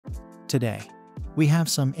Today, we have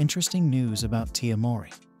some interesting news about Tia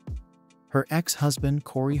Mowry. Her ex-husband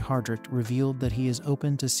Corey Hardrict revealed that he is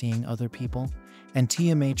open to seeing other people, and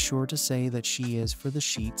Tia made sure to say that she is for the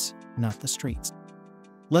sheets, not the streets.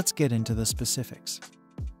 Let's get into the specifics.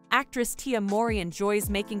 Actress Tia Mowry enjoys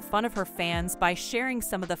making fun of her fans by sharing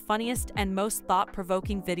some of the funniest and most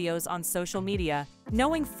thought-provoking videos on social media,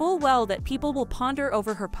 knowing full well that people will ponder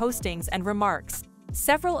over her postings and remarks.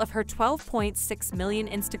 Several of her 12.6 million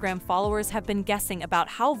Instagram followers have been guessing about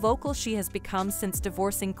how vocal she has become since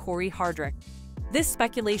divorcing Corey Hardrict. This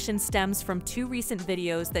speculation stems from two recent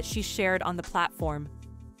videos that she shared on the platform.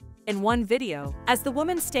 In one video, as the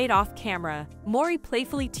woman stayed off camera, Mowry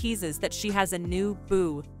playfully teases that she has a new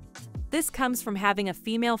boo. This comes from having a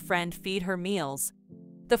female friend feed her meals.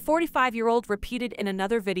 The 45-year-old repeated in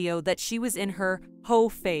another video that she was in her hoe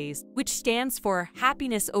phase, which stands for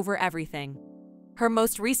happiness over everything. Her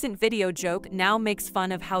most recent video joke now makes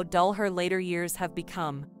fun of how dull her later years have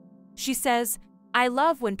become. She says, "I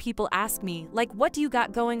love when people ask me, like, what do you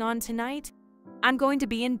got going on tonight? I'm going to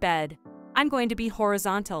be in bed. I'm going to be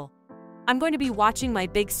horizontal. I'm going to be watching my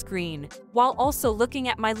big screen, while also looking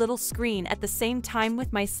at my little screen at the same time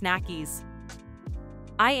with my snackies.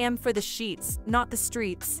 I am for the sheets, not the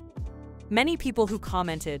streets." Many people who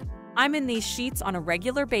commented, "I'm in these sheets on a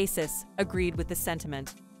regular basis," agreed with the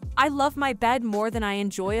sentiment. "I love my bed more than I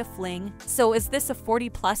enjoy a fling, so is this a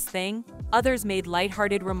 40-plus thing?" Others made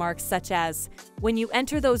lighthearted remarks such as, "When you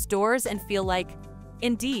enter those doors and feel like,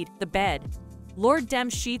 indeed, the bed. Lord dem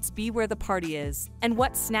sheets be where the party is, and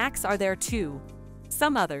what snacks are there too?"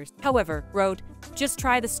 Some others, however, wrote, "Just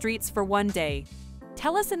try the streets for one day."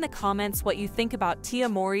 Tell us in the comments what you think about Tia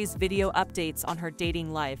Mowry's video updates on her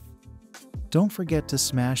dating life. Don't forget to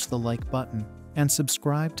smash the like button and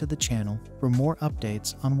subscribe to the channel for more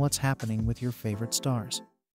updates on what's happening with your favorite stars.